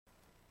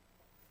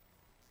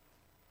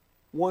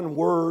One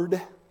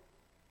word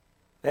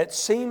that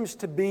seems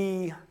to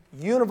be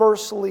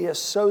universally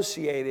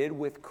associated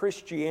with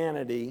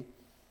Christianity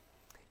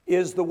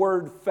is the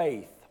word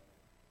faith.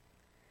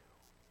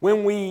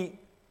 When we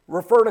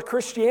refer to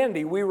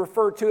Christianity, we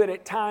refer to it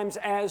at times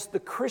as the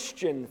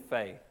Christian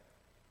faith.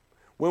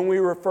 When we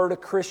refer to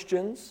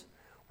Christians,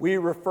 we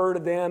refer to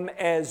them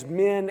as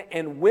men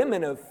and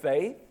women of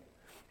faith.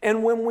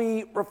 And when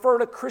we refer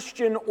to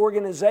Christian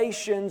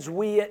organizations,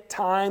 we at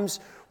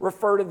times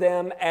refer to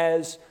them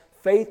as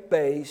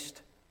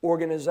faith-based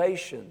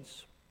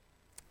organizations.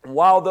 And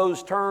while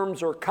those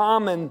terms are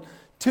common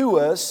to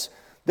us,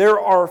 there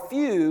are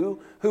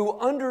few who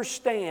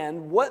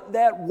understand what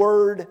that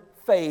word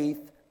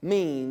faith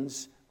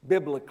means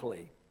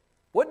biblically.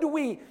 What do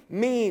we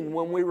mean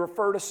when we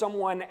refer to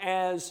someone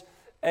as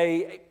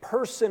a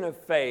person of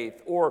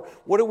faith? Or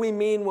what do we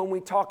mean when we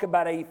talk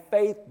about a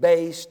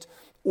faith-based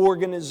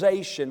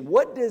organization?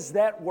 What does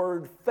that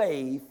word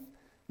faith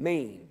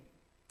mean?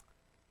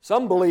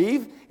 Some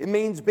believe it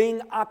means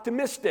being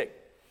optimistic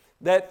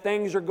that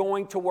things are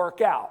going to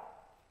work out.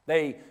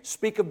 They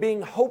speak of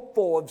being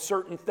hopeful of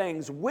certain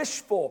things,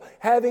 wishful,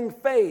 having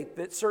faith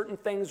that certain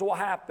things will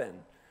happen.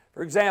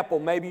 For example,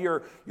 maybe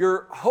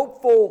you're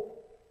hopeful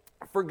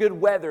for good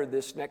weather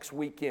this next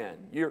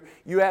weekend.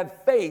 You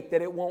have faith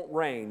that it won't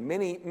rain.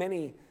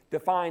 Many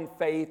define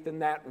faith in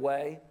that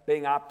way,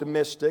 being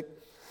optimistic.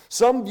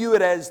 Some view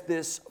it as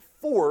this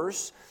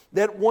force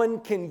that one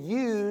can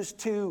use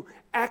to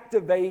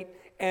activate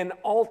and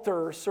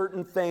alter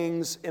certain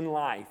things in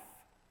life.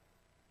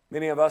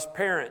 Many of us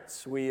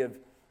parents, we have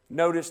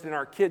noticed in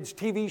our kids'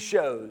 TV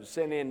shows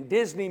and in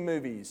Disney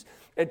movies,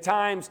 at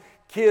times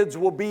kids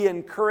will be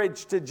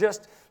encouraged to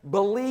just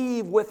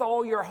believe with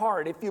all your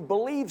heart. If you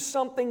believe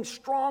something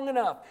strong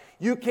enough,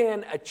 you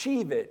can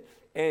achieve it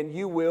and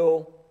you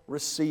will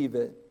receive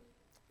it.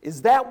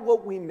 Is that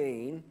what we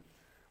mean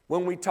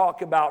when we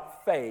talk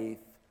about faith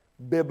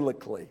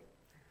biblically?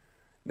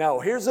 Now,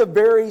 here's a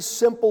very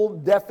simple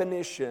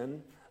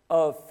definition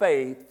of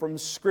faith from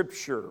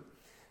Scripture.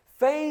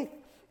 Faith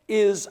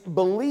is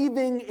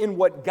believing in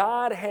what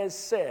God has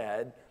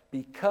said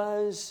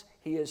because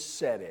He has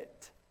said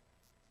it.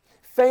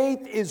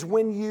 Faith is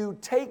when you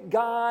take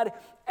God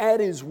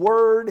at His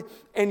word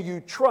and you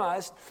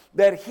trust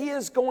that He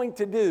is going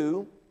to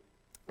do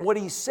what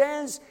He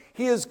says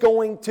He is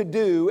going to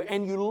do,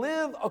 and you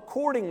live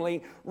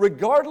accordingly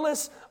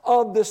regardless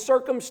of the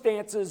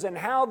circumstances and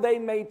how they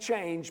may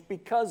change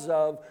because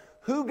of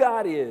who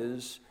God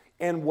is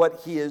and what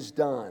He has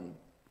done.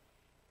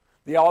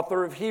 The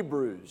author of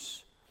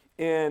Hebrews,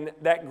 in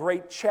that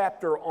great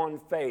chapter on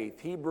faith,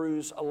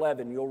 Hebrews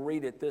 11, you'll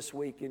read it this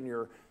week in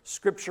your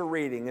scripture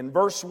reading. In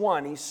verse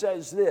 1, he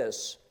says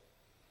this,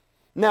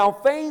 "Now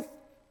faith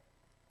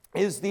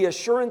is the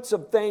assurance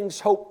of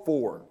things hoped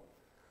for,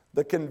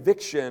 the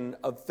conviction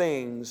of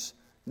things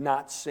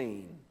not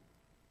seen."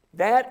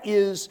 That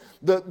is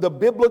the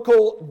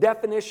biblical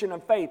definition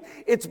of faith.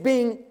 It's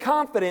being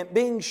confident,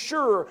 being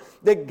sure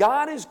that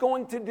God is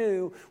going to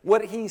do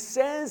what He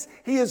says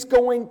He is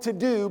going to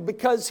do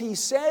because He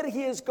said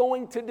He is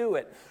going to do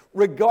it.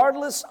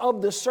 Regardless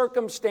of the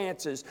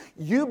circumstances,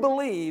 you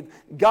believe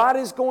God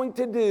is going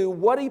to do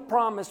what He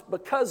promised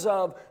because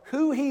of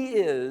who He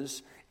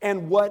is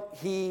and what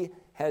He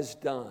has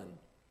done.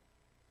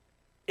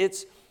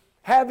 It's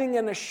having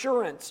an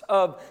assurance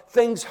of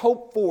things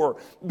hoped for,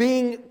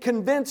 being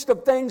convinced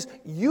of things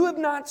you have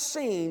not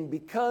seen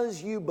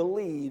because you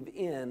believe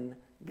in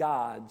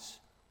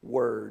God's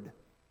Word.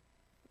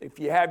 If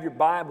you have your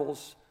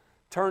Bibles,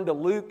 turn to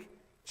Luke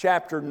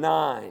chapter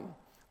 9.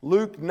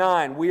 Luke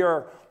 9, we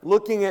are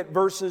looking at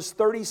verses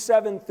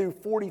 37 through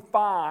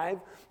 45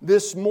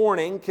 this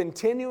morning,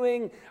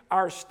 continuing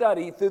our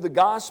study through the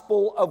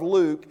Gospel of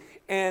Luke,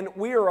 and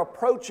we are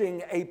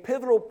approaching a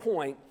pivotal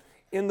point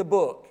in the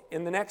book.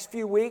 In the next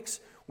few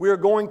weeks, we are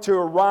going to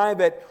arrive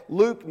at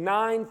Luke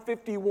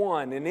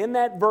 9:51. And in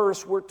that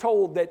verse, we're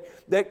told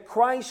that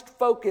Christ's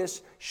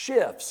focus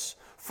shifts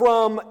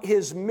from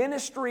His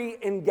ministry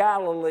in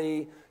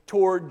Galilee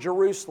toward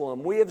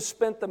Jerusalem. We have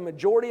spent the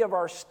majority of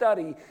our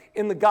study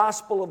in the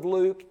Gospel of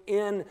Luke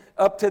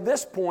up to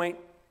this point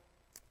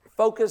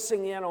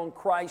focusing in on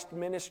Christ's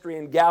ministry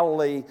in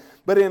Galilee.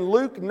 But in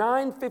Luke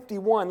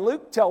 9:51,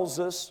 Luke tells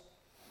us,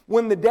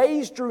 when the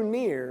days drew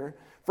near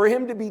for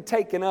Him to be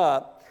taken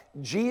up,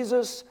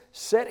 Jesus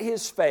set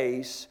His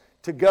face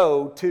to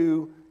go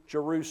to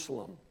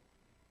Jerusalem.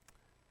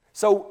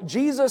 So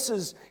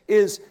Jesus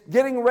is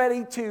getting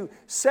ready to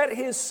set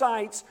His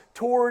sights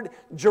toward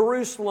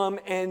Jerusalem,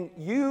 and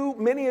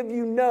many of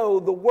you know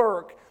the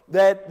work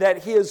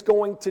that He is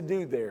going to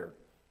do there.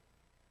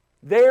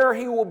 There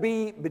He will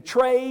be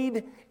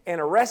betrayed and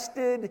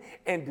arrested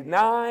and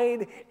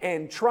denied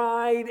and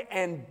tried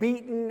and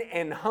beaten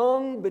and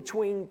hung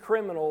between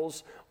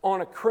criminals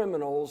on a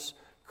criminal's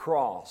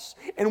cross.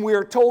 And we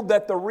are told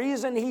that the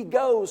reason He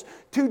goes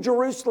to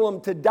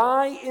Jerusalem to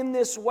die in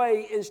this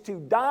way is to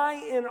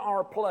die in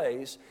our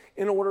place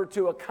in order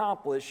to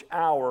accomplish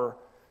our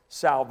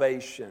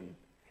salvation.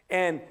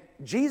 And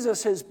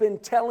Jesus has been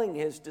telling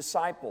His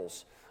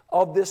disciples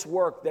of this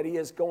work that He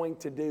is going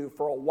to do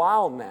for a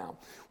while now.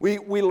 We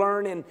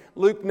learn in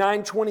Luke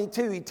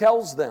 9:22, He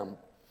tells them,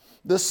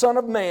 "The Son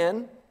of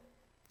Man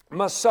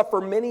must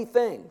suffer many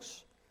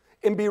things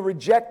and be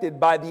rejected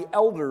by the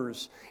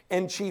elders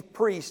and chief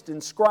priests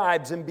and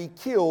scribes and be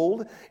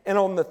killed, and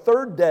on the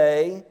third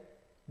day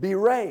be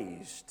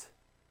raised."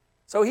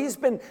 So He's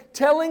been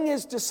telling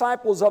His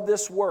disciples of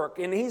this work,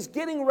 and He's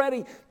getting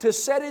ready to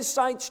set His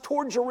sights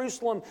toward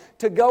Jerusalem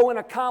to go and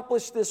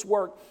accomplish this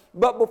work.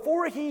 But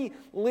before He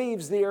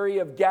leaves the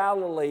area of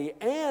Galilee,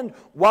 and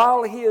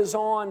while He is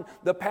on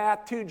the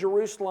path to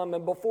Jerusalem,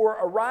 and before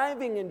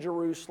arriving in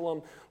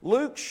Jerusalem,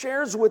 Luke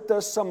shares with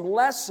us some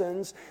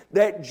lessons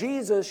that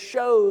Jesus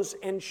shows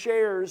and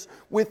shares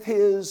with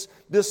His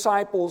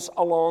disciples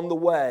along the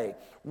way.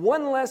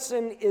 One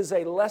lesson is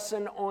a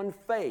lesson on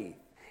faith.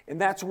 And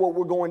that's what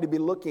we're going to be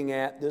looking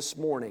at this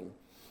morning.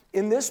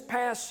 In this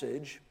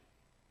passage,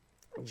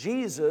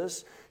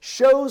 Jesus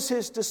shows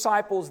His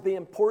disciples the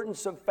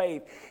importance of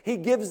faith. He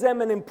gives them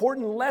an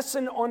important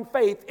lesson on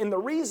faith, and the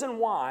reason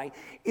why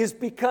is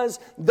because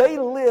they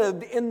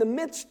lived in the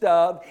midst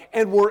of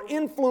and were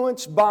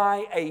influenced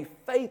by a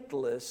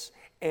faithless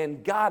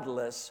and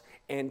godless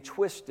and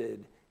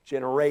twisted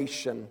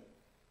generation.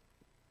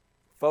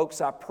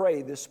 Folks, I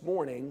pray this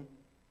morning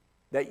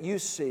that you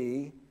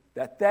see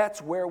that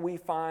that's where we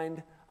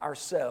find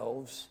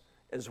ourselves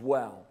as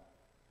well.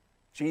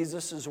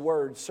 Jesus'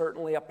 words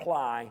certainly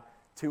apply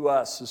to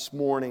us this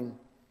morning.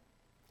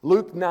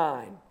 Luke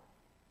 9.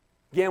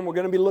 Again, we're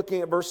going to be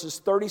looking at verses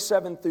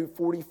 37 through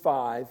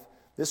 45.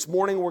 This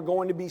morning we're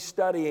going to be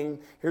studying,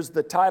 here's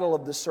the title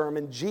of the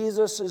sermon,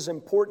 Jesus'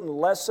 important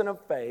lesson of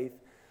faith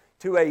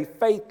to a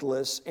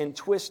faithless and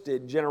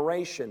twisted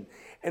generation.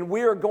 And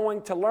we are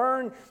going to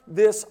learn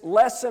this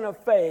lesson of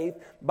faith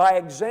by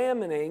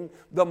examining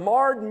the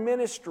marred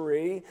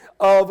ministry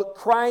of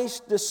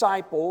Christ's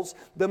disciples,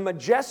 the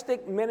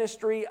majestic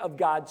ministry of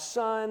God's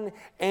Son,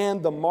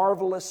 and the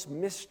marvelous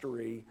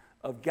mystery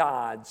of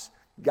God's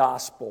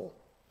gospel.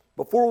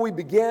 Before we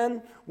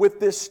begin with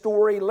this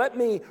story, let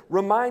me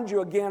remind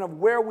you again of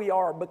where we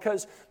are,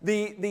 because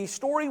the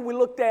story we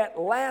looked at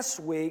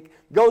last week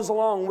goes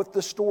along with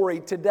the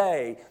story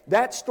today.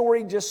 That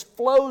story just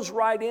flows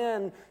right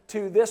in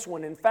to this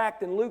one. In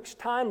fact, in Luke's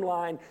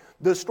timeline,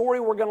 the story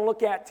we're going to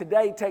look at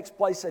today takes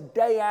place a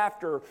day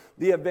after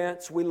the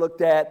events we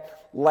looked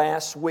at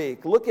last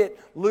week. Look at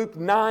Luke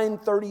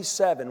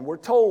 9:37. We're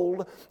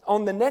told,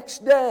 on the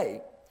next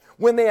day,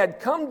 when they had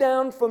come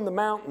down from the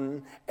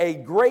mountain, a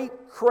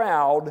great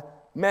crowd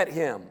met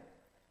Him.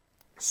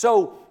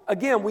 So,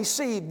 again, we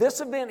see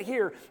this event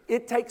here,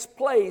 it takes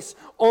place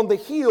on the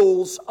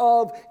heels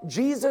of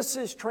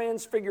Jesus'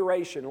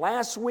 transfiguration.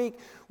 Last week,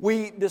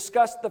 we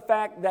discussed the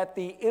fact that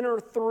the inner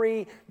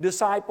three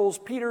disciples,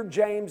 Peter,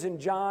 James, and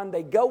John,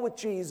 they go with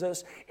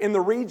Jesus in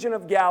the region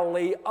of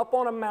Galilee up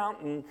on a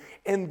mountain,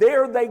 and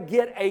there they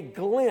get a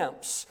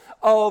glimpse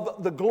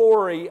of the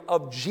glory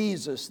of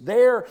Jesus.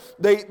 There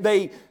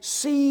they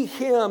see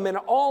Him in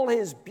all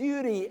His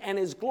beauty and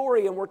His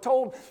glory, and we're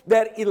told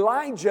that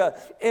Elijah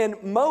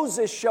and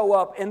Moses show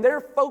up, and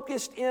they're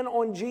focused in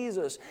on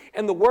Jesus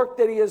and the work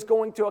that He is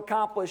going to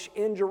accomplish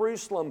in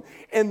Jerusalem.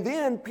 And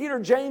then Peter,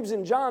 James,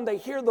 and John, they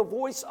hear the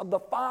voice of the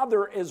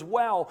Father as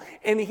well.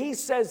 And He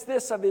says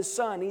this of His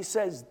Son. He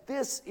says,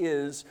 "This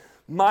is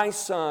my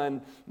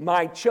Son,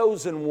 my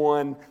chosen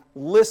one.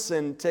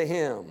 Listen to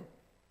Him."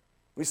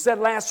 We said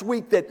last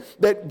week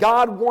that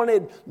God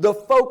wanted the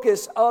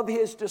focus of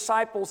His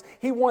disciples.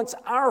 He wants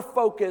our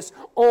focus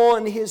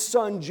on His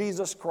Son,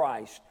 Jesus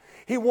Christ.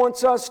 He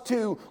wants us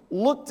to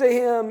look to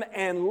Him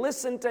and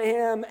listen to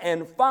Him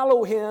and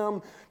follow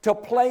Him, to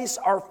place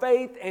our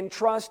faith and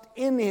trust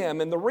in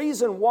Him. And the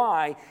reason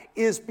why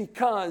is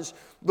because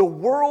the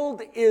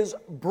world is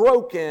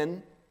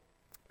broken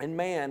and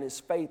man is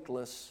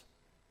faithless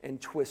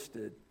and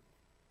twisted.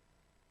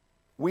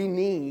 We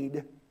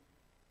need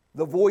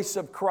the voice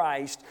of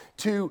Christ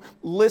to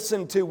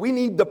listen to. We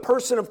need the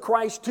person of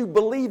Christ to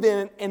believe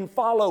in and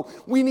follow.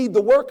 We need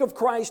the work of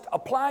Christ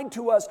applied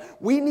to us.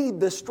 We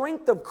need the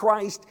strength of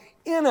Christ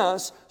in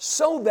us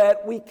so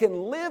that we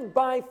can live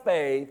by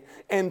faith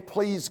and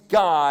please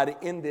God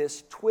in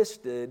this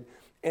twisted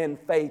and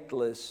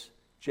faithless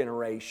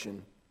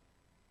generation.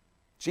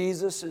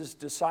 Jesus'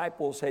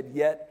 disciples had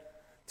yet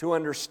to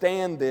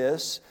understand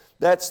this.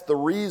 That's the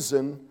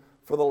reason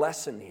for the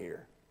lesson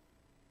here.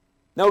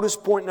 Notice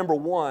point number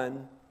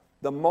 1,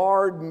 the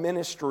marred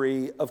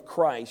ministry of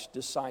Christ's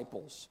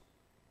disciples.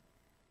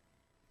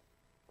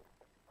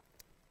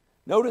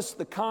 Notice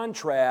the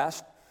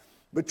contrast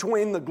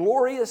between the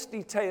glorious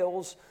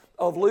details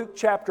of Luke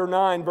chapter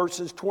 9,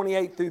 verses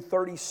 28 through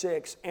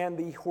 36, and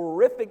the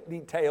horrific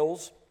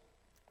details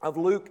of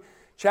Luke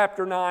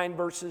chapter 9,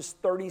 verses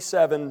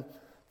 37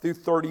 through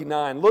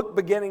 39. Look,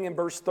 beginning in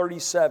verse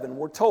 37,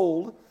 we're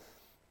told,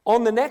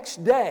 on the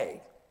next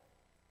day,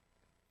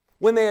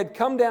 when they had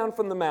come down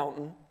from the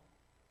mountain,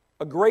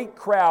 a great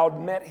crowd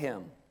met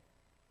Him.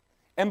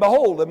 And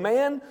behold, a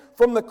man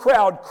from the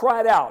crowd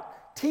cried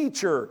out,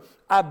 "Teacher,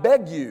 I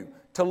beg you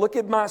to look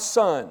at my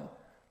son,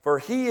 for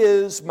he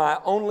is my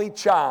only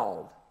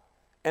child.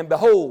 And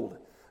behold,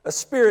 a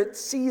spirit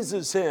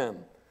seizes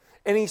him,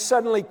 and he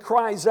suddenly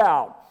cries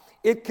out.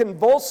 It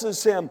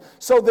convulses him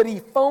so that he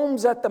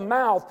foams at the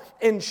mouth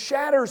and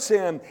shatters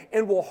him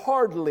and will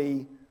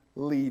hardly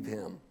leave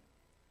him.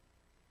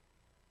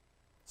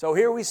 So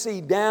here we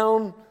see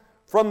down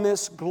from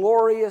this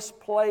glorious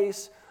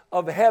place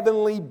of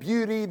heavenly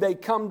beauty, they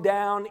come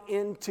down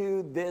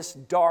into this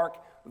dark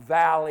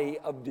valley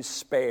of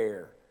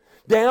despair.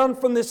 Down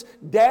from this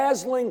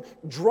dazzling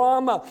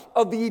drama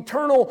of the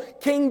eternal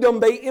kingdom,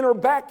 they enter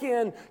back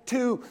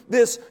into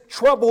this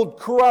troubled,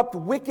 corrupt,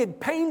 wicked,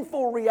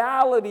 painful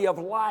reality of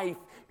life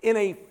in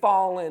a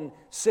fallen,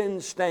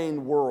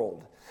 sin-stained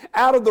world.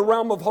 Out of the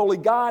realm of holy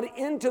God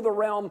into the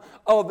realm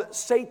of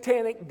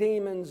satanic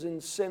demons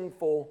and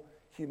sinful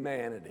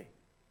humanity.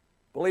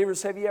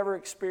 Believers, have you ever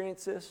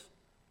experienced this?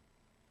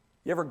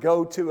 You ever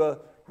go to a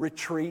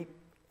retreat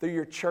through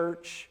your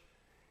church,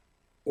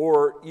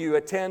 or you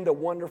attend a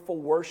wonderful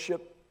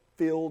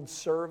worship-filled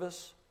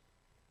service?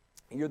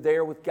 You're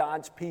there with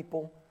God's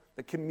people.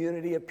 The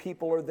community of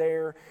people are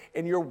there,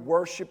 and you're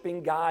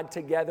worshiping God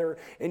together,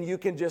 and you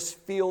can just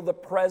feel the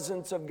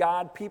presence of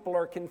God. People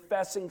are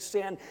confessing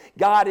sin.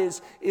 God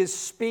is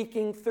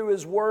speaking through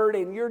His Word,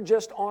 and you're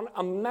just on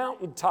a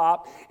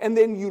mountaintop, and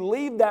then you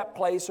leave that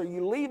place or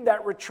you leave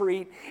that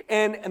retreat,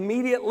 and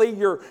immediately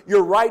you're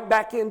right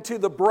back into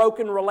the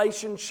broken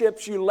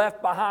relationships you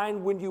left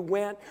behind when you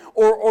went,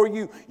 or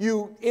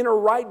you enter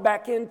right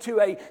back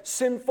into a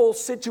sinful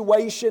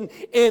situation,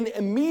 and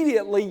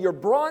immediately you're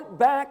brought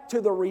back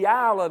to the reality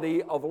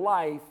of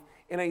life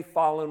in a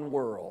fallen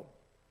world.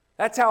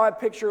 That's how I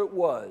picture it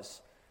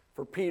was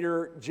for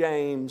Peter,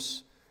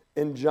 James,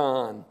 and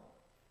John.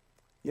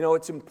 You know,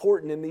 it's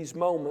important in these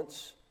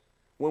moments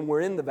when we're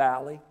in the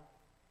valley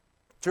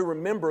to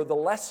remember the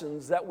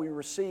lessons that we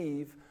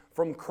receive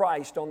from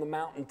Christ on the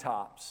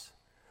mountaintops.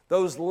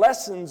 Those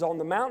lessons on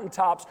the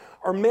mountaintops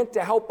are meant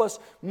to help us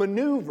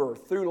maneuver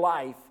through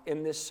life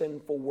in this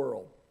sinful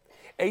world.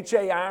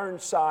 H.A.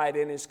 Ironside,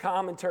 in his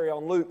commentary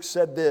on Luke,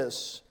 said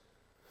this: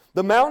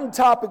 "The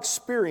mountaintop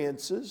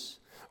experiences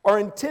are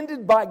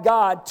intended by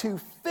God to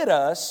fit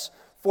us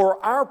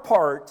for our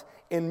part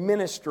in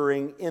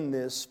ministering in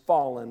this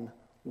fallen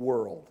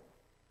world."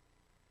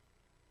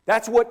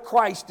 That's what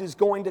Christ is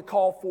going to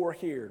call for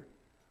here.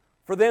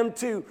 For them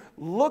to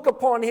look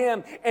upon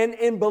Him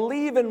and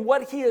believe in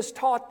what He has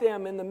taught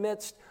them in the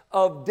midst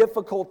of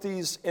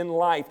difficulties in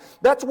life.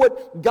 That's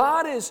what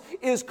God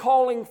is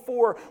calling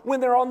for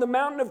when they're on the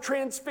mountain of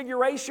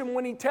transfiguration,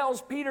 when He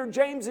tells Peter,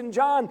 James, and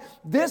John,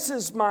 "This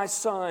is my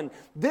Son.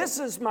 This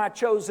is my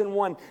chosen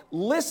one.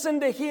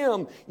 Listen to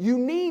Him. You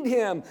need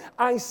Him.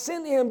 I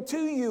sent Him to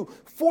you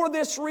for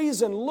this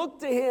reason. Look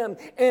to Him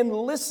and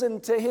listen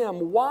to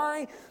Him."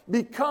 Why?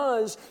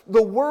 Because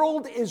the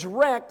world is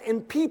wrecked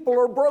and people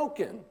are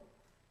broken.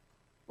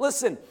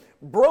 Listen,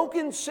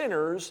 broken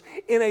sinners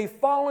in a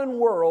fallen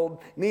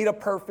world need a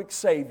perfect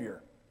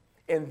Savior.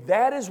 And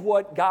that is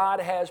what God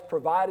has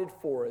provided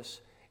for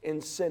us in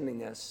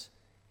sending us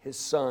His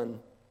Son.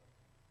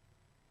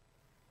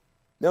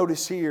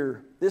 Notice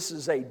here, this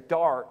is a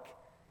dark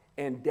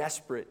and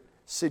desperate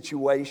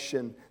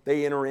situation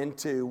they enter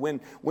into.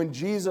 When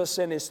Jesus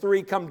and His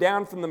three come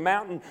down from the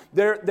mountain,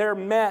 they're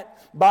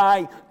met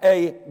by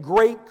a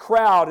great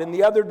crowd, and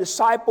the other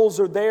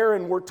disciples are there,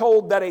 and we're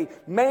told that a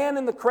man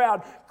in the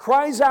crowd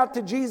cries out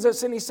to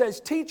Jesus and he says,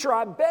 "Teacher,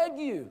 I beg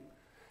you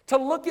to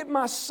look at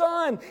my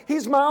son.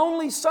 He's my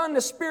only son.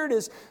 The Spirit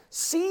has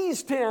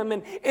seized him."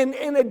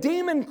 And a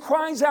demon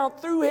cries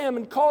out through him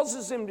and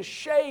causes him to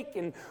shake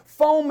and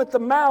foam at the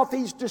mouth.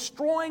 "He's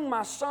destroying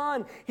my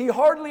son. He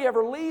hardly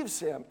ever leaves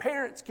him."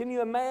 Parents, can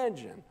you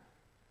imagine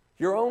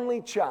your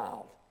only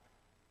child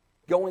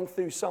going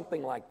through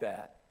something like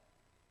that?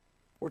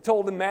 We're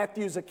told in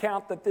Matthew's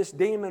account that this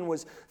demon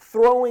was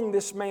throwing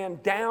this man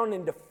down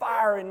into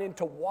fire and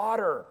into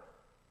water.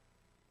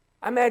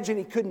 I imagine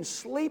he couldn't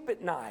sleep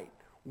at night,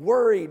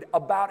 worried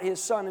about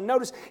his son. And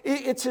notice,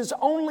 it's his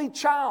only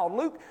child.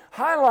 Luke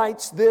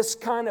highlights this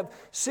kind of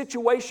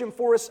situation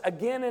for us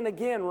again and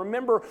again.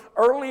 Remember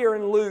earlier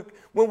in Luke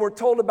when we're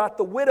told about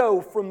the widow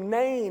from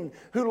Nain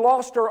who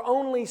lost her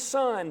only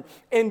son,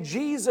 and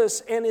Jesus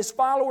and His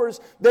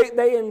followers,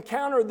 they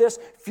encounter this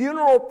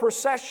funeral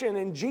procession,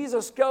 and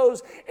Jesus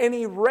goes and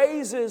He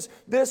raises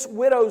this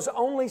widow's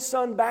only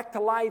son back to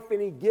life,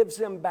 and He gives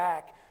him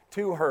back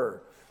to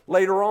her.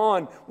 Later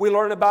on, we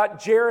learn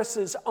about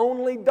Jairus'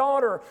 only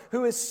daughter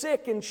who is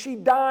sick and she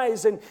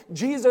dies, and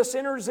Jesus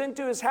enters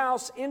into his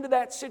house, into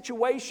that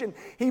situation.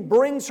 He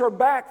brings her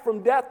back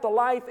from death to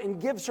life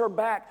and gives her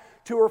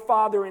back to her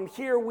father. And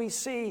here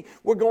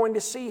we're going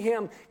to see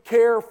Him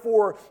care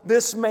for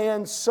this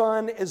man's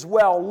son as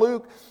well.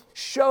 Luke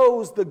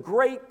shows the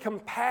great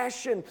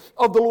compassion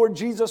of the Lord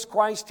Jesus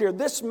Christ here.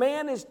 This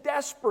man is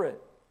desperate.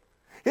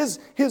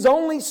 His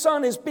only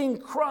son is being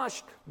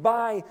crushed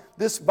by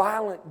this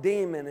violent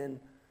demon, and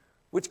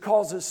which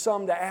causes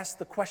some to ask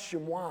the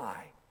question,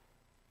 why?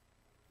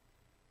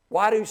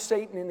 Why do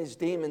Satan and his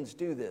demons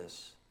do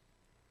this?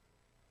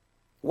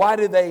 Why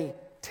do they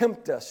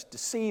tempt us,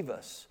 deceive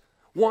us,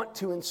 want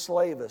to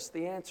enslave us?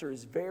 The answer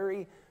is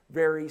very,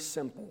 very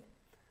simple.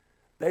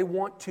 They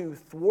want to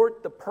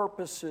thwart the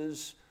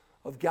purposes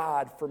of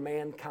God for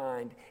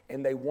mankind,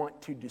 and they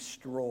want to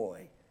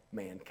destroy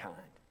mankind.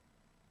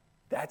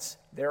 That's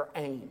their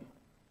aim.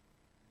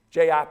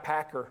 J.I.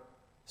 Packer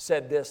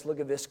said this. Look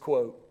at this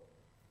quote.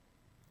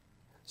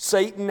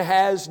 Satan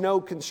has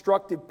no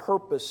constructive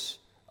purpose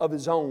of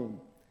his own.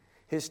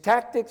 His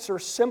tactics are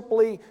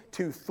simply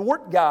to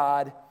thwart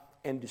God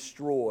and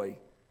destroy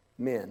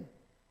men.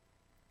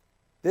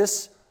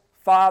 This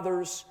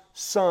Father's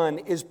Son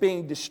is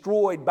being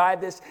destroyed by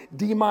this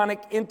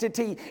demonic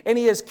entity, and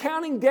he is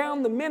counting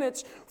down the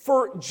minutes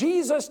for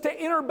Jesus to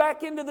enter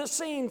back into the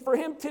scene, for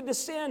him to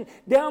descend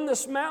down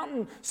this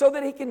mountain so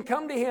that he can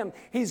come to him.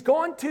 He's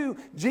gone to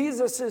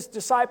Jesus'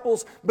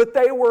 disciples, but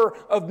they were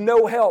of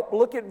no help.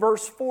 Look at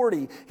verse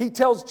 40. He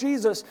tells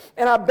Jesus,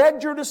 "And I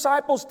begged your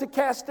disciples to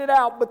cast it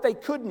out, but they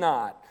could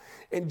not."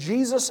 And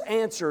Jesus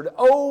answered,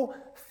 "O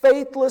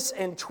faithless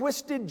and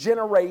twisted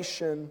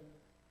generation,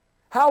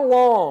 how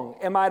long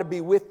am I to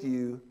be with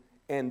you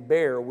and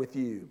bear with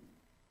you?"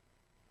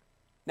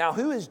 Now,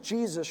 who is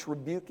Jesus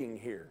rebuking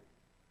here?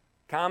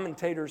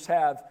 Commentators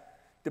have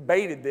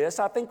debated this.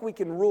 I think we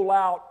can rule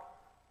out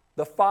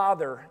the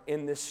Father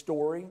in this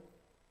story.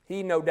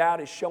 He, no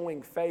doubt, is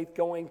showing faith,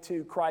 going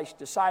to Christ's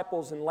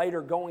disciples, and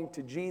later going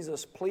to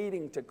Jesus,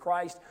 pleading to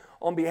Christ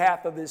on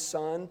behalf of his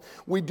Son.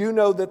 We do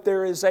know that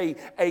there is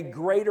a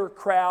greater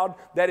crowd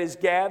that is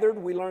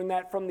gathered. We learn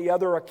that from the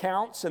other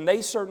accounts, and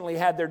they certainly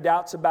had their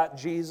doubts about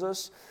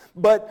Jesus.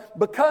 But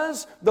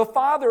because the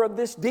father of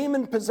this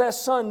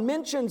demon-possessed son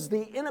mentions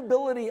the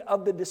inability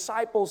of the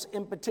disciples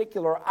in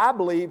particular, I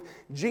believe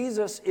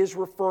Jesus is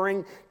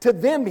referring to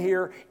them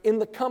here in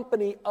the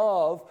company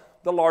of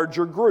the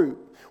larger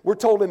group. We're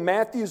told in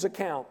Matthew's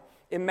account,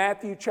 in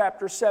Matthew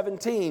chapter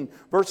 17,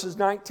 verses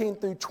 19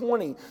 through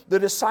 20, the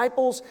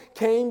disciples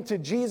came to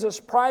Jesus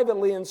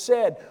privately and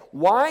said,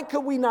 "Why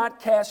could we not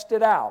cast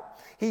it out?"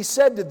 He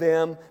said to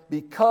them,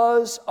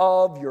 "Because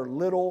of your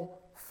little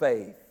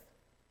faith."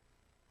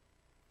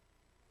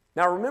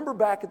 Now remember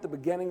back at the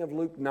beginning of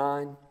Luke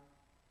 9,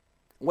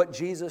 what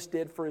Jesus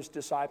did for his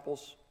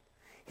disciples?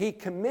 He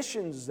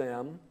commissions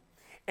them,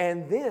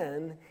 and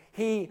then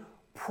he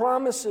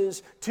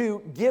promises to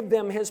give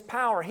them his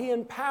power. He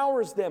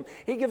empowers them.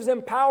 He gives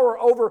them power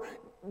over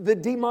the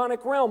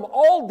demonic realm.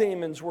 All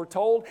demons, we're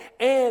told,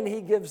 and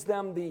he gives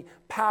them the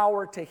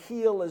power to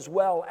heal as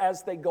well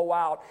as they go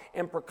out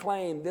and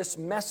proclaim this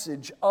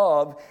message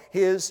of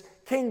his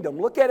kingdom.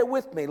 Look at it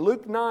with me.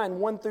 Luke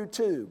 9, 1 through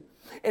 2.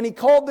 "And he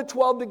called the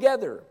 12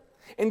 together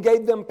and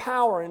gave them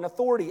power and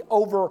authority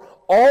over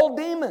all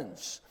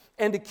demons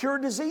and to cure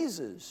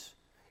diseases.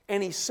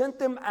 And he sent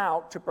them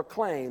out to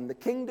proclaim the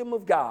kingdom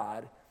of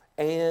God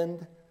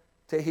and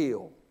to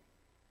heal."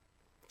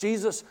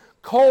 Jesus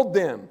called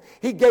them.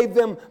 He gave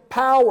them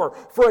power.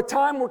 For a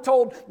time, we're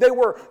told, they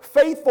were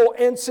faithful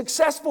and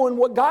successful in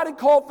what God had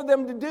called for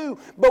them to do.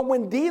 But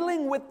when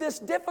dealing with this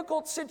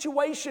difficult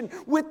situation,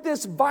 with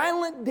this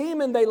violent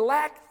demon, they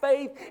lacked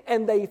faith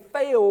and they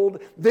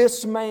failed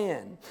this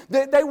man.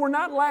 They were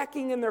not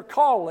lacking in their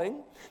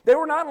calling. They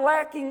were not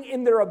lacking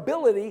in their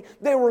ability.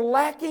 They were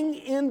lacking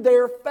in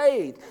their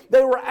faith.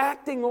 They were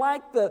acting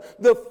like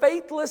the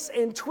faithless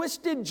and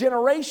twisted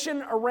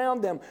generation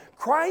around them.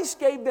 Christ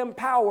gave them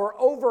power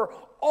over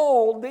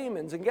all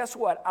demons. And guess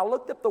what? I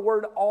looked up the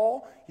word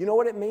all. You know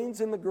what it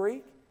means in the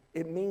Greek?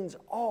 It means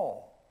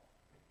all.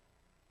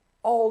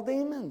 All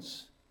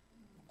demons.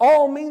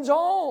 All means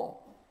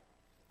all.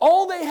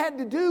 All they had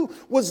to do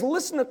was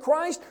listen to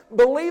Christ,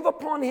 believe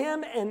upon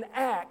him, and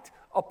act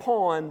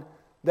upon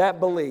that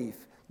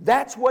belief.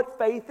 That's what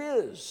faith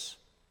is.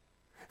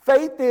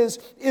 Faith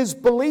is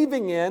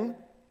believing in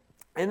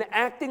and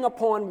acting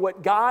upon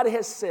what God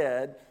has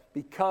said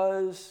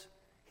because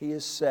he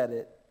has said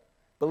it.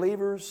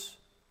 Believers,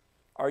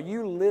 are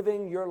you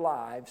living your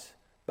lives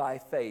by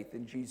faith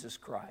in Jesus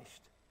Christ?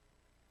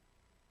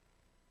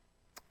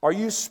 Are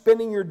you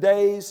spending your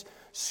days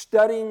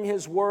studying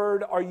his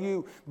word? Are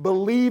you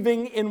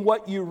believing in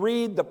what you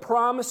read, the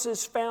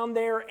promises found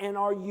there, and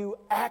are you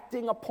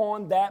acting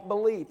upon that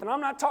belief? And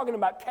I'm not talking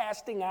about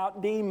casting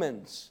out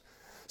demons.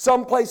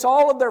 Some place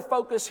all of their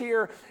focus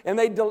here, and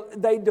they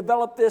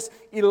develop this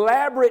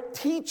elaborate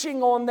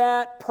teaching on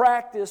that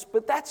practice,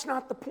 but that's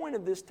not the point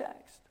of this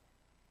text.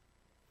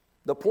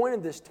 The point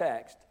of this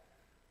text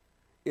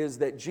is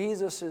that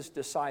Jesus'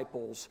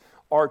 disciples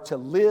are to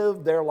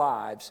live their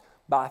lives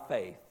by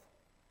faith.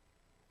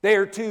 They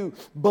are to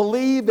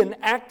believe and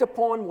act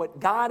upon what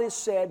God has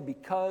said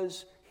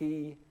because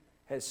he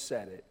has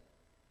said it.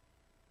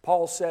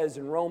 Paul says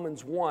in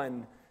Romans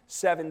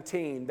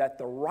 1:17 that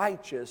the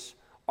righteous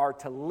are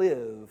to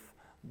live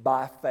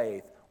by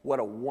faith. What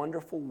a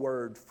wonderful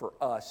word for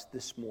us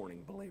this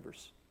morning,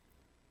 believers.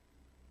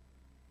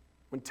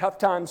 When tough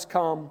times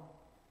come,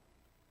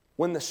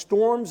 when the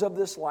storms of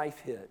this life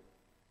hit,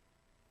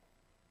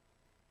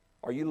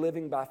 are you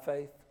living by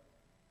faith?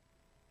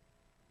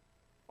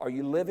 Are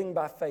you living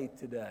by faith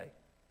today?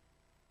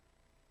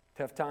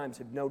 Tough times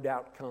have no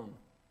doubt come.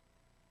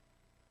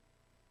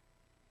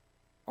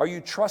 Are you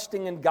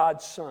trusting in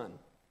God's Son?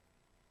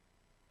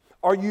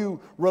 Are you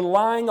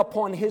relying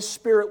upon His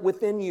Spirit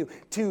within you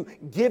to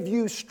give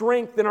you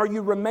strength? And are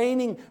you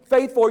remaining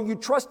faithful? Are you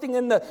trusting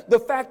in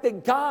the fact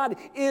that God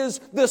is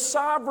the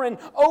sovereign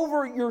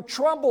over your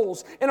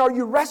troubles? And are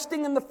you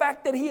resting in the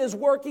fact that He is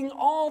working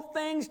all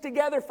things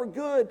together for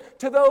good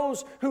to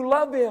those who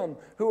love Him,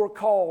 who are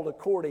called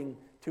according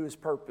to His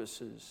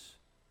purposes?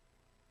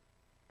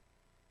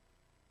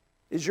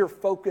 Is your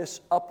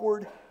focus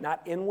upward,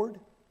 not inward?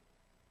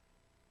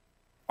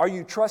 Are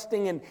you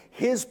trusting in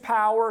His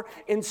power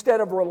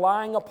instead of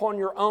relying upon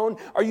your own?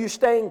 Are you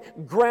staying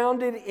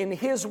grounded in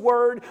His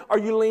Word? Are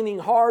you leaning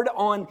hard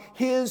on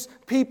His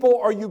people?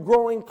 Are you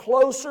growing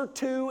closer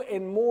to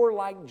and more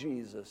like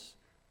Jesus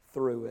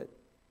through it?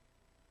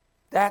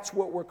 That's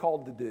what we're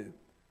called to do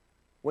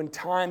when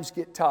times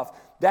get tough.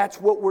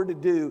 That's what we're to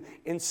do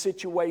in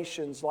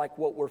situations like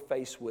what we're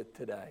faced with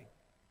today.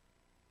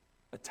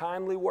 A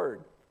timely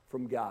word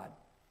from God.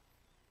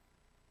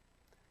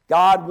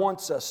 God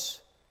wants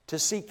us to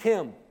seek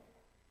Him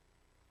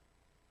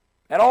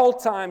at all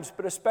times,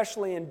 but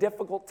especially in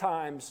difficult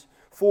times,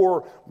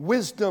 for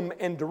wisdom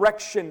and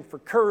direction, for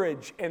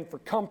courage and for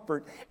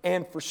comfort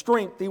and for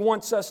strength. He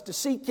wants us to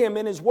seek Him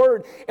in His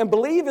Word and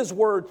believe His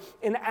Word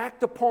and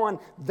act upon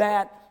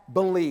that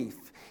belief.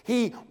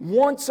 He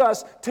wants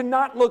us to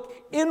not look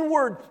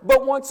inward,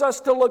 but wants us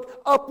to look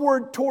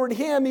upward toward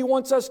Him. He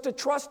wants us to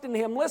trust in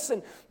Him.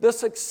 Listen, the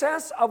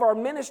success of our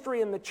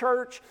ministry in the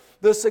church,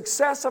 the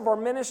success of our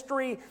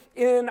ministry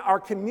in our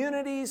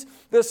communities,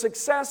 the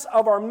success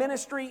of our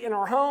ministry in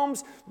our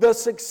homes, the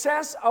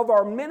success of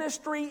our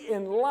ministry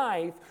in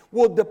life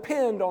will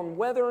depend on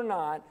whether or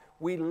not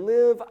we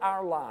live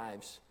our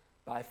lives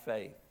by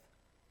faith.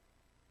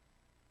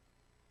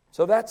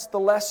 So that's the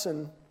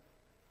lesson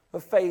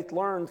of faith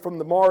learned from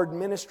the marred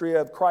ministry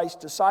of Christ's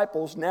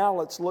disciples. Now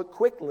let's look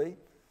quickly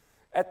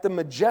at the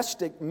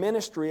majestic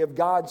ministry of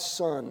God's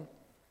Son.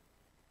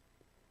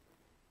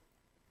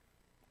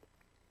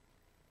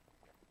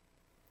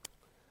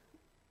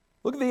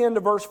 Look at the end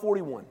of verse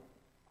 41.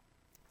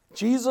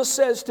 Jesus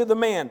says to the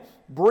man,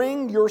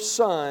 "Bring your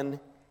son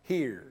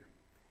here."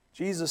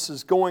 Jesus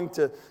is going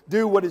to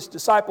do what His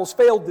disciples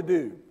failed to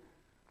do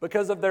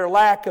because of their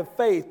lack of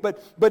faith.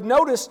 But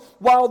notice,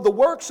 while the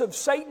works of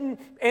Satan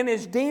and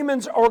his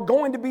demons are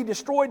going to be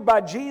destroyed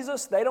by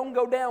Jesus, they don't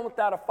go down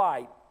without a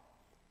fight.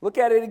 Look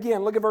at it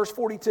again. Look at verse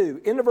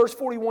 42. Into verse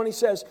 41 He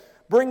says,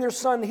 "Bring your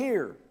son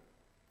here."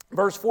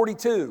 Verse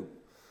 42.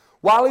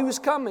 While He was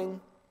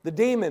coming, the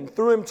demon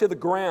threw him to the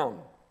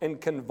ground and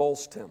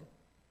convulsed him.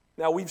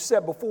 Now we've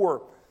said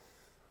before,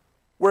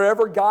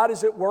 wherever God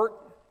is at work,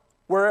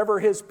 wherever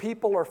His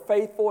people are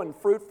faithful and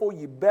fruitful,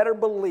 you better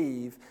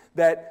believe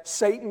that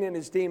Satan and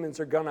his demons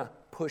are going to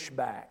push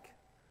back.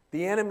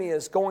 The enemy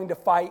is going to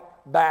fight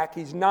back.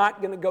 He's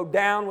not going to go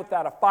down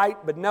without a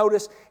fight, but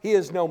notice he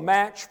is no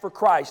match for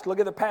Christ. Look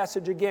at the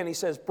passage again. He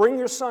says, "Bring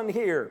your son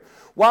here."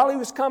 While He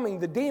was coming,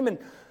 the demon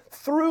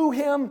threw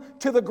him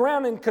to the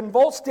ground and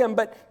convulsed him.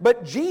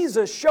 But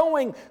Jesus,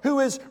 showing who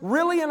is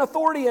really in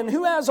authority and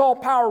who has all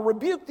power,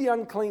 rebuked the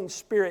unclean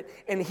spirit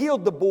and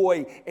healed the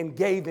boy and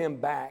gave him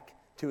back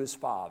to his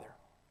father.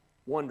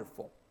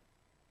 Wonderful.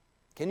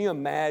 Can you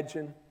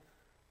imagine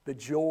the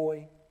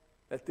joy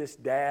that this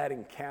dad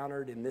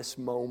encountered in this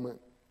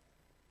moment?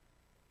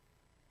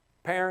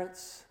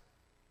 Parents,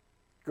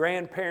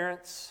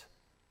 grandparents,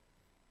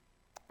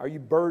 are you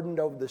burdened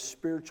over the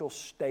spiritual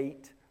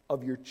state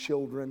of your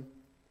children?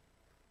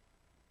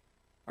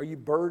 Are you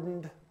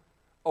burdened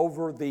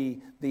over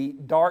the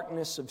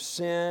darkness of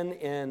sin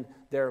in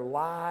their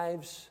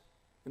lives,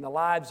 in the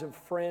lives of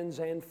friends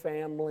and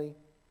family?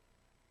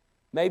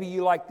 Maybe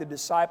you, like the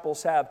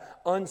disciples, have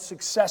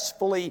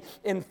unsuccessfully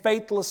and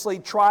faithlessly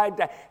tried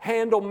to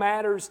handle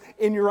matters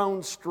in your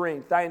own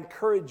strength. I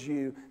encourage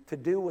you to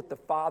do what the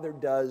Father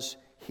does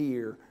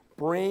here.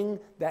 Bring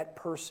that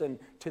person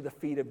to the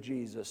feet of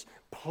Jesus.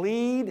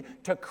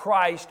 Plead to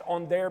Christ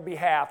on their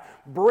behalf.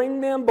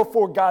 Bring them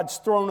before God's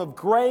throne of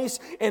grace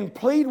and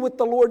plead with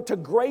the Lord to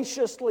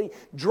graciously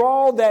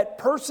draw that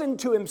person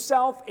to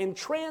Himself and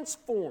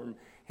transform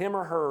him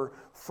or her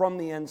from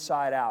the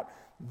inside out.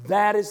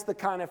 That is the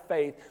kind of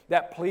faith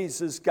that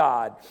pleases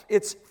God.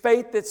 It's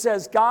faith that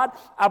says, "God,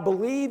 I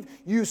believe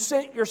You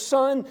sent Your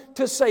Son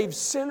to save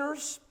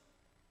sinners,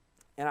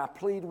 and I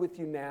plead with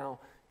You now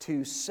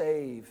to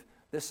save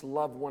this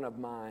loved one of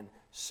mine.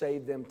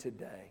 Save them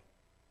today."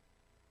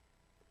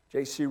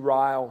 J.C.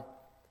 Ryle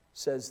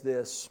says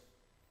this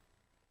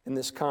in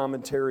his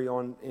commentary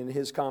on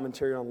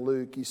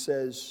Luke. He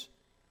says,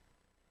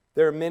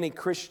 "There are many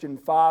Christian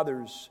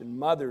fathers and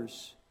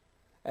mothers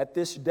at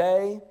this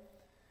day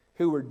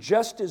who are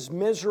just as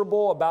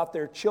miserable about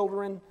their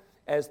children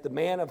as the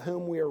man of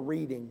whom we are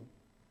reading.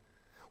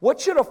 What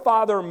should a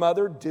father or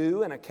mother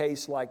do in a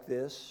case like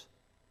this?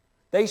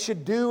 They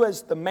should do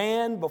as the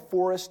man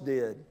before us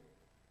did.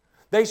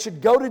 They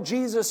should go to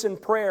Jesus in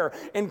prayer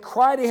and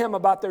cry to Him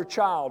about their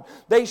child.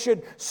 They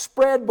should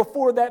spread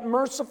before that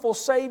merciful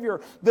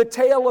Savior the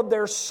tale of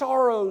their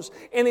sorrows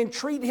and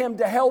entreat Him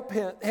to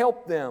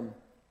help them.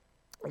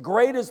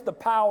 Great is the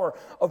power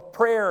of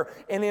prayer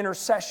and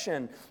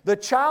intercession. The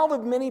child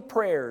of many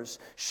prayers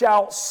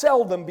shall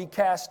seldom be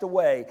cast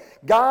away.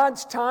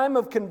 God's time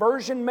of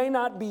conversion may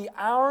not be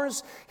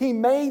ours. He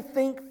may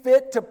think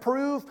fit to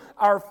prove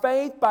our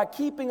faith by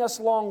keeping us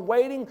long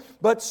waiting.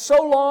 But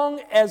so long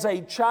as a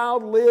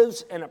child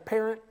lives and a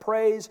parent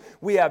prays,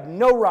 we have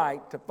no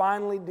right to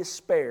finally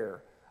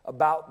despair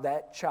about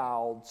that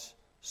child's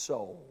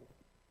soul.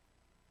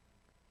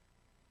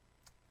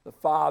 The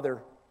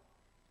Father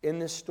in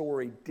this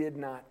story did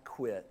not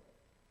quit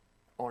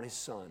on His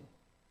Son.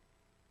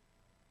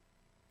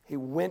 He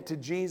went to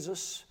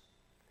Jesus.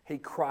 He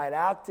cried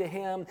out to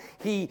Him.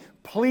 He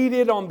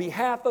pleaded on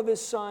behalf of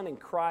His Son, and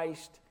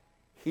Christ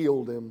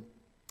healed him.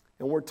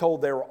 And we're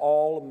told they were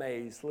all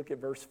amazed. Look at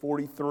verse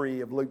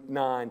 43 of Luke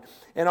 9.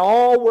 And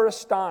all were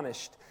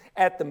astonished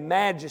at the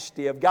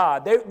majesty of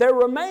God. They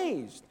were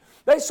amazed.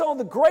 They saw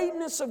the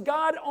greatness of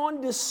God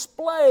on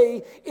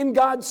display in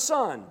God's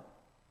Son.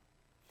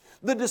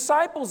 The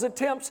disciples'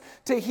 attempts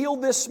to heal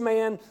this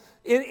man,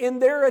 in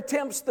their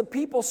attempts, the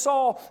people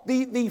saw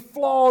the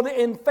flawed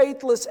and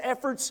faithless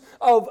efforts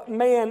of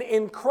man.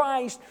 In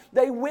Christ,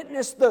 they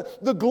witnessed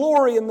the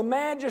glory and the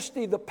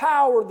majesty, the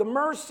power, the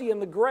mercy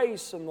and the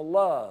grace and the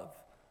love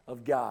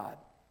of God.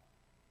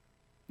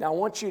 Now, I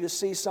want you to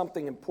see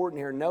something important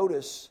here.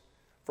 Notice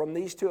from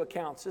these two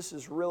accounts, this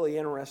is really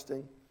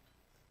interesting.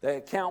 The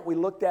account we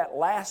looked at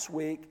last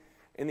week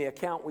and the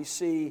account we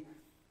see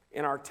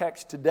in our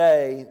text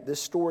today,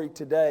 this story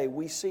today,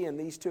 we see in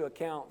these two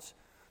accounts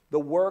the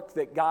work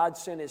that God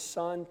sent His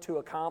Son to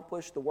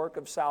accomplish, the work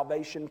of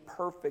salvation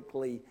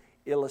perfectly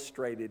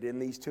illustrated in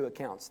these two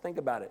accounts. Think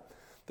about it.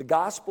 The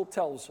gospel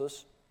tells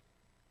us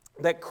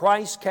that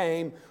Christ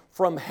came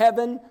from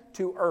heaven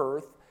to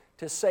earth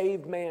to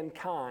save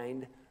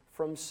mankind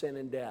from sin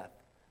and death.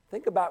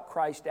 Think about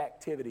Christ's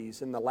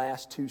activities in the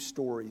last two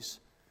stories.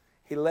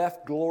 He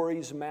left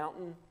glory's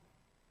mountain.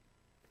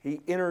 He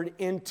entered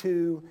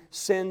into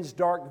sin's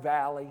dark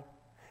valley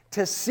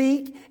to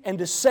seek and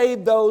to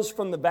save those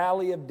from the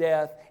valley of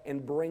death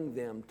and bring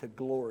them to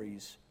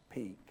glory's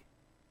peak.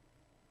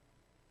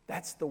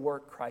 That's the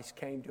work Christ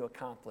came to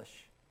accomplish.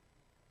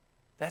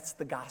 That's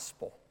the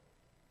gospel.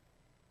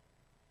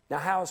 Now,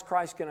 how is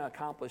Christ going to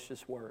accomplish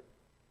this work?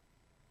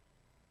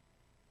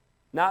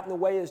 Not in the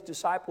way His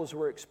disciples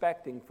were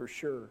expecting, for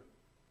sure.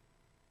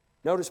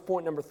 Notice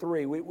point number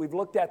 3. We've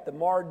looked at the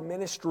marred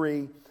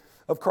ministry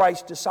of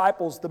Christ's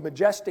disciples, the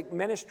majestic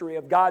ministry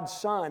of God's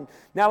Son.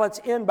 Now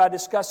let's end by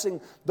discussing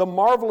the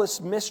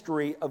marvelous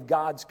mystery of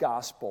God's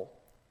gospel.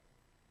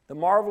 The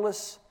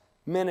marvelous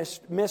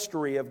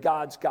mystery of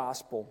God's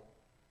gospel.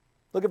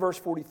 Look at verse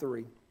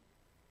 43.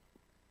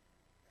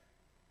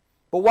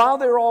 But while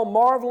they were all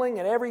marveling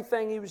at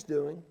everything He was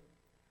doing,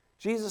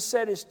 Jesus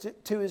said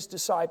to His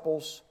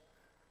disciples,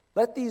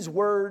 "Let these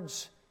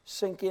words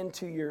sink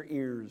into your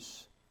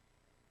ears.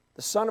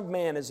 The Son of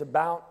Man is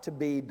about to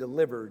be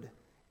delivered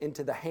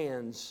into the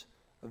hands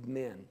of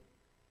men."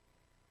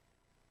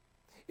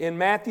 In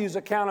Matthew's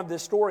account of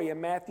this story, in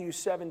Matthew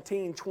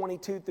 17,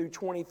 22 through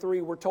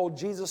 23, we're told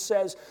Jesus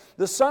says,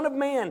 "The Son of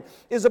Man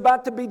is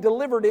about to be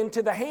delivered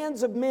into the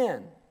hands of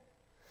men,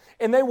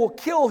 and they will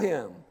kill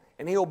Him,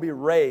 and He'll be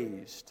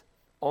raised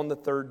on the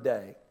third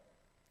day."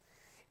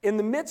 In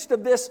the midst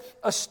of this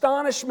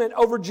astonishment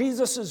over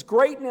Jesus'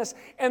 greatness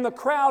and the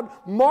crowd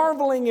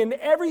marveling in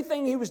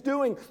everything He was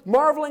doing,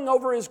 marveling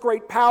over His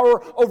great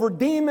power, over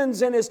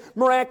demons and His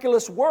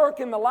miraculous work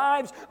in the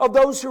lives of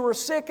those who were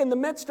sick, in the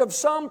midst of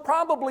some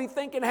probably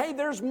thinking, hey,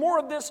 there's more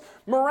of this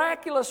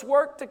miraculous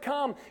work to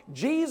come,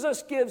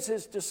 Jesus gives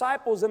His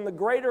disciples and the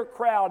greater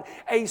crowd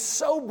a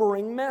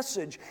sobering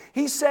message.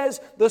 He says,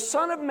 the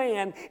Son of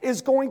Man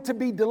is going to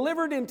be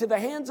delivered into the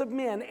hands of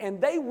men, and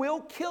they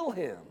will kill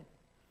Him.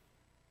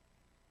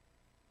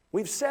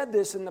 We've said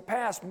this in the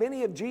past.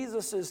 Many of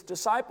Jesus'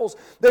 disciples,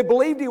 they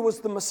believed He was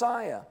the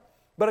Messiah.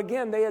 But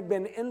again, they had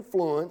been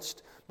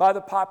influenced by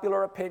the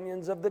popular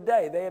opinions of the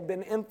day. They had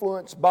been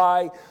influenced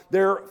by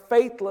their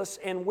faithless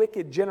and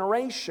wicked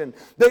generation.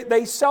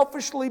 They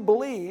selfishly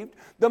believed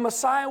the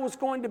Messiah was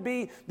going to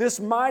be this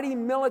mighty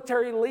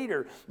military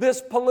leader,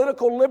 this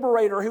political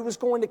liberator who was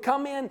going to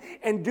come in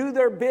and do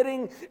their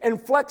bidding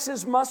and flex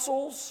His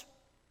muscles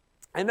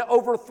and to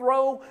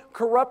overthrow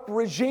corrupt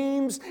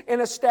regimes and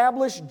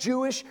establish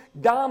Jewish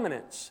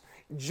dominance.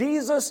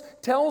 Jesus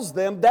tells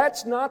them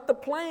that's not the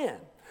plan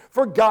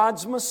for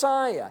God's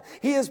Messiah.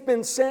 He has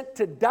been sent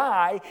to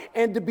die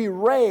and to be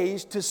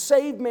raised to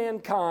save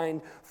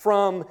mankind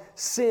from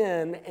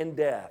sin and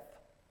death.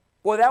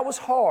 Boy, that was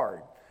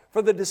hard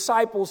for the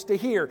disciples to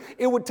hear.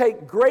 It would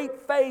take great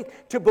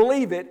faith to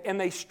believe it, and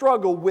they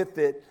struggled with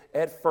it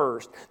at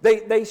first.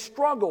 They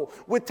struggle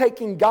with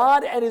taking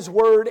God at His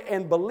word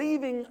and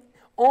believing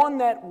on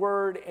that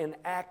word and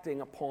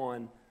acting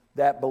upon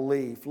that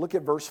belief. Look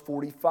at verse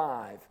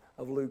 45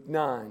 of Luke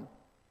 9.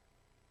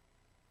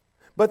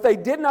 But they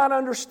did not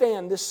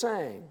understand this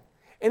saying,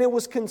 and it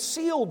was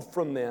concealed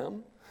from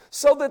them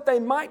so that they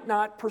might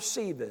not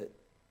perceive it.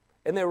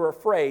 And they were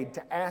afraid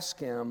to ask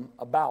Him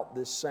about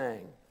this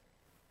saying.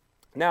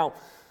 Now,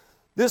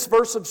 This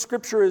verse of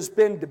Scripture has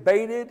been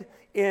debated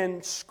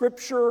in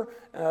Scripture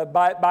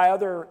by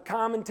other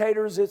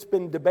commentators. It's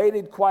been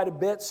debated quite a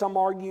bit. Some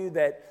argue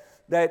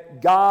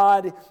that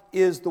God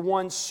is the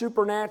one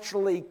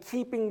supernaturally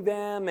keeping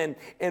them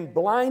and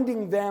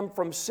blinding them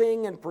from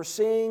seeing and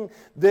perceiving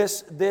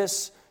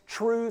this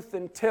truth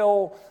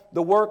until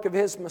the work of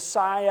His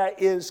Messiah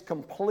is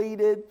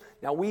completed.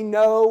 Now we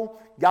know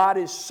God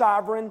is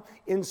sovereign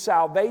in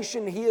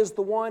salvation. He is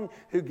the one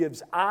who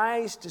gives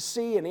eyes to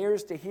see and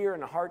ears to hear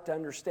and a heart to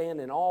understand,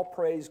 and all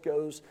praise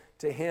goes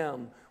to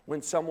Him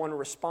when someone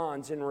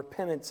responds in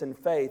repentance and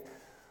faith.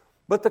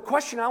 But the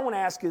question I want to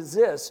ask is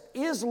this: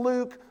 is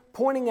Luke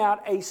pointing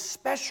out a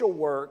special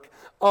work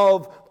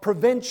of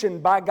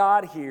prevention by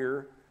God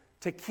here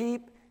to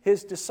keep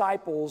His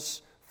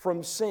disciples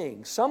from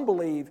seeing? Some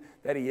believe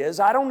that He is.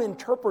 I don't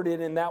interpret it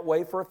in that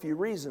way for a few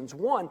reasons.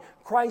 One,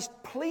 Christ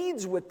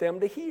pleads with them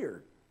to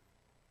hear.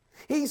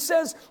 He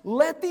says,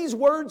 let these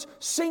words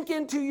sink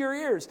into your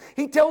ears.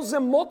 He tells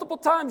them multiple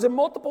times in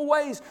multiple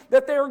ways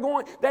that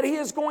He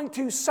is going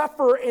to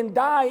suffer and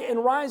die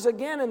and rise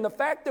again. And the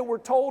fact that we're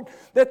told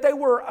that they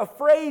were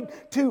afraid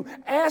to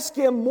ask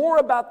Him more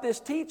about this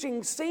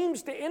teaching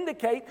seems to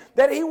indicate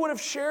that He would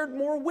have shared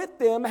more with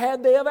them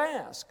had they have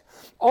asked.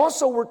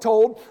 Also, we're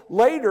told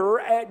later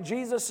at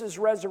Jesus'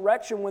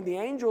 resurrection, when the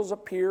angels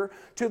appear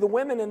to the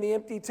women in the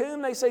empty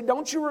tomb, they say,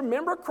 don't you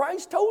remember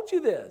Christ told you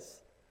this?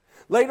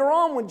 Later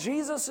on, when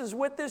Jesus is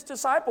with His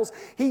disciples,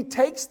 He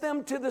takes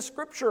them to the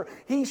Scripture.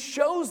 He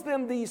shows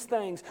them these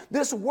things,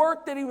 this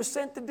work that He was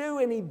sent to do,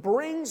 and He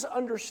brings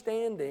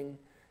understanding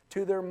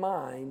to their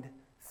mind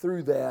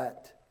through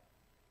that.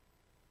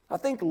 I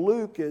think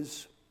Luke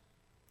is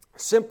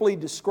simply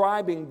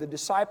describing the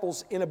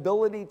disciples'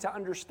 inability to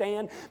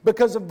understand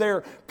because of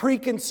their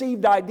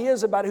preconceived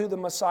ideas about who the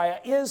Messiah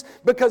is,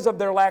 because of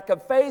their lack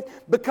of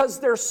faith, because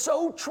they're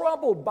so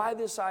troubled by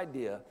this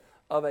idea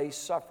of a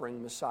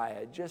suffering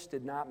Messiah. It just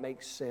did not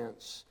make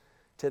sense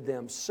to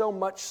them. So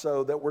much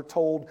so that we're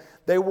told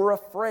they were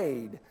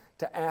afraid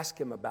to ask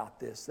Him about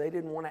this. They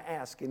didn't want to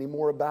ask any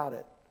more about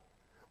it.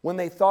 When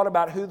they thought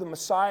about who the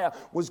Messiah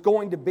was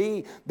going to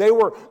be, they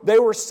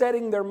were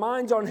setting their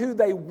minds on who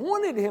they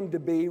wanted Him to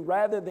be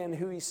rather than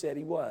who He said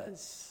He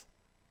was.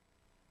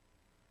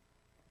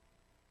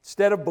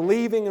 Instead of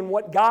believing in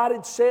what God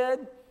had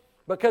said,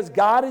 because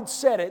God had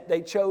said it,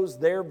 they chose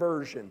their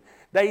version.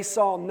 They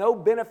saw no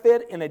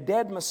benefit in a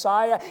dead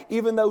Messiah,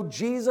 even though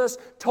Jesus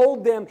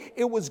told them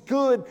it was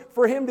good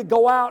for Him to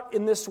go out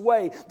in this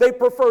way. They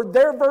preferred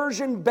their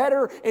version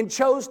better and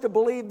chose to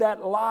believe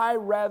that lie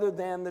rather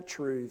than the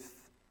truth.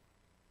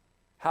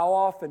 How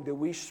often do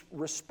we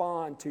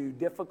respond to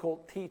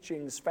difficult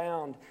teachings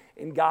found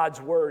in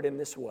God's Word in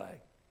this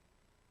way?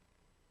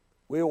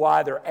 We will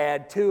either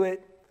add to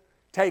it,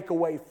 take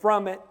away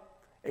from it,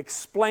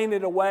 explain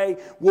it away.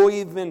 We'll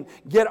even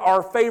get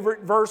our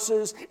favorite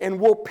verses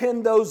and we'll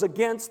pin those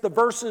against the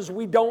verses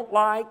we don't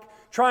like,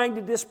 trying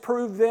to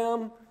disprove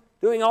them,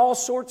 doing all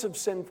sorts of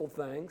sinful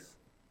things.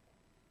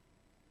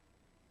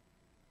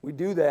 We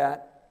do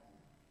that.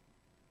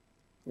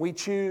 We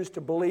choose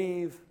to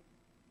believe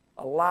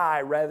a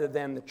lie rather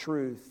than the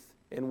truth,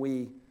 and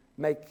we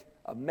make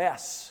a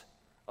mess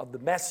of the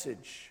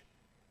message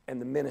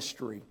and the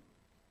ministry.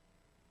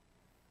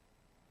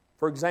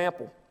 For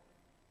example,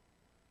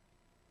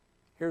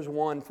 here's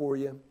one for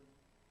you.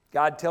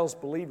 God tells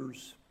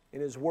believers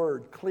in His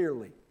Word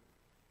clearly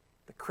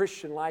the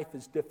Christian life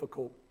is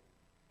difficult.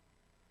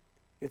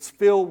 It's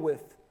filled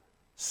with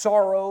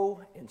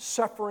sorrow and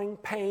suffering,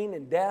 pain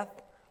and death,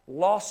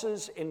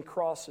 losses and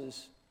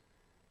crosses.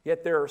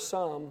 Yet there are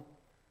some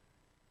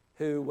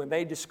who, when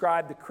they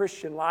describe the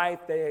Christian life,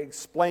 they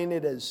explain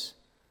it as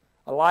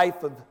a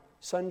life of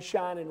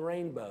sunshine and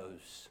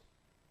rainbows.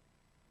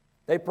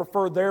 They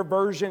prefer their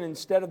version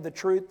instead of the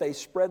truth. They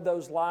spread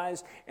those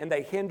lies and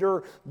they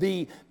hinder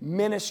the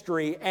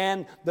ministry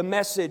and the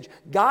message.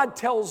 God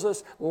tells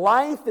us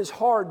life is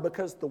hard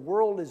because the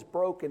world is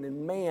broken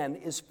and man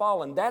is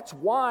fallen. That's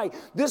why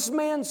this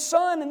man's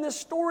son in this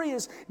story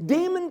is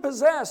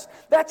demon-possessed.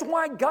 That's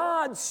why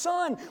God's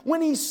Son,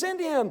 when He sent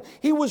Him,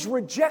 He was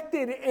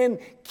rejected and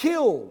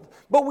killed.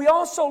 But we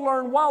also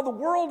learn while the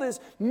world is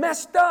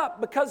messed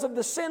up because of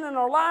the sin in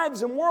our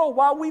lives and world,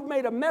 while we've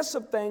made a mess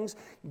of things,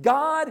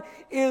 God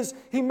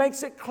He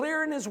makes it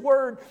clear in His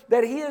Word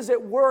that He is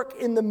at work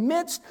in the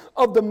midst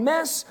of the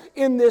mess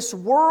in this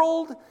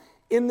world,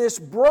 in this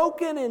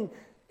broken and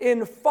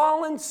in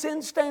fallen,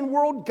 sin-stained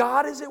world.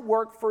 God is at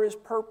work for His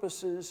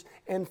purposes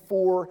and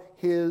for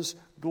His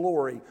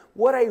glory.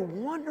 What a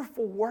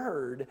wonderful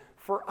word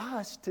for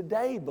us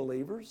today,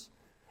 believers.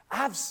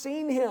 I've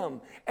seen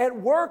Him at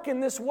work in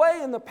this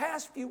way in the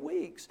past few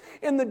weeks,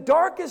 in the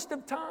darkest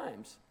of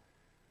times.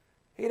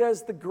 He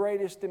does the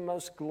greatest and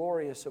most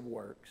glorious of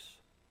works.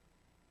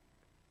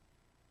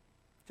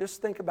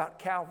 Just think about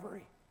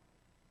Calvary,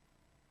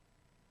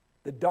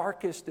 the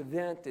darkest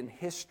event in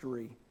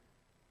history.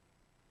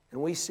 And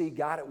we see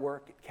God at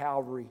work at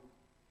Calvary.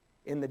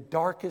 in the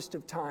darkest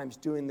of times,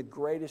 doing the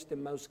greatest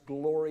and most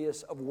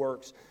glorious of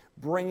works,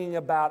 bringing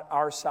about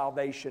our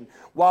salvation.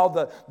 While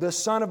the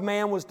Son of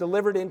Man was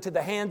delivered into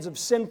the hands of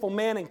sinful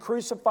men and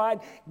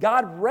crucified,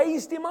 God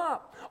raised Him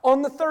up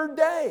on the third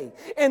day.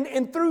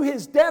 And through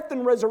His death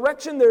and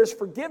resurrection, there is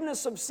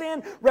forgiveness of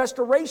sin,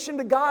 restoration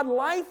to God,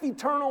 life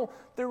eternal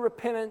through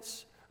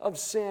repentance of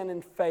sin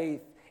and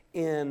faith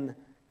in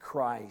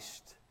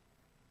Christ.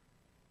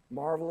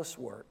 Marvelous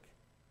work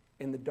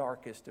in the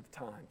darkest of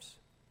times.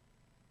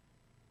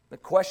 The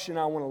question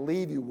I want to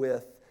leave you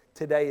with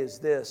today is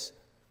this: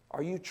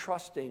 are you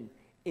trusting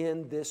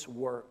in this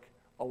work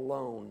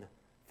alone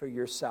for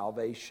your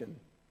salvation?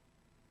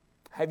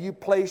 Have you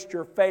placed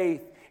your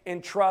faith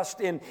and trust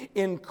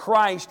in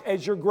Christ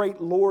as your great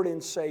Lord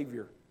and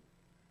Savior?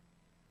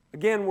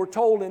 Again, we're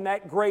told in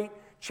that great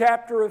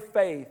chapter of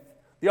faith,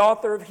 the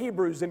author of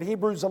Hebrews, in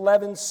Hebrews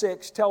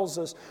 11:6, tells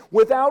us,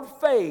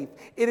 without faith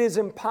it is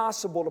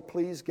impossible to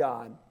please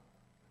God.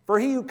 For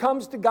he who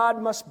comes to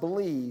God must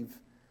believe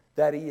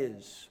that He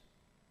is.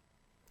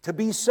 To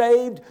be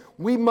saved,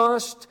 we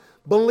must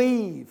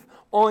believe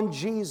on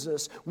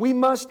Jesus. We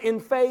must, in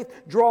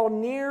faith, draw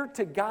near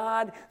to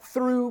God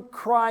through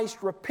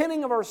Christ,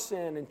 repenting of our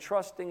sin and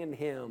trusting in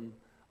Him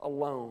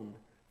alone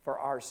for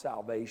our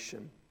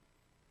salvation.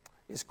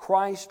 Is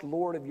Christ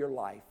Lord of your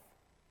life?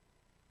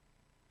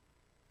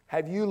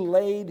 Have you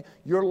laid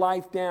your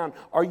life down?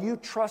 Are you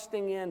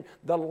trusting in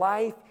the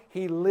life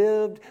He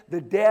lived,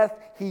 the death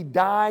He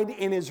died,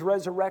 in His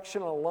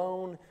resurrection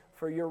alone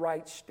for your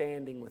right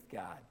standing with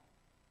God?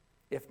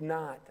 If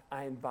not,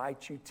 I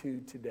invite you to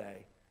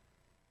today.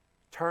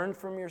 Turn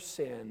from your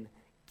sin,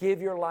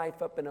 give your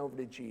life up and over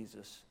to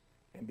Jesus,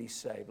 and be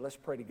saved. Let's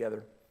pray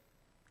together.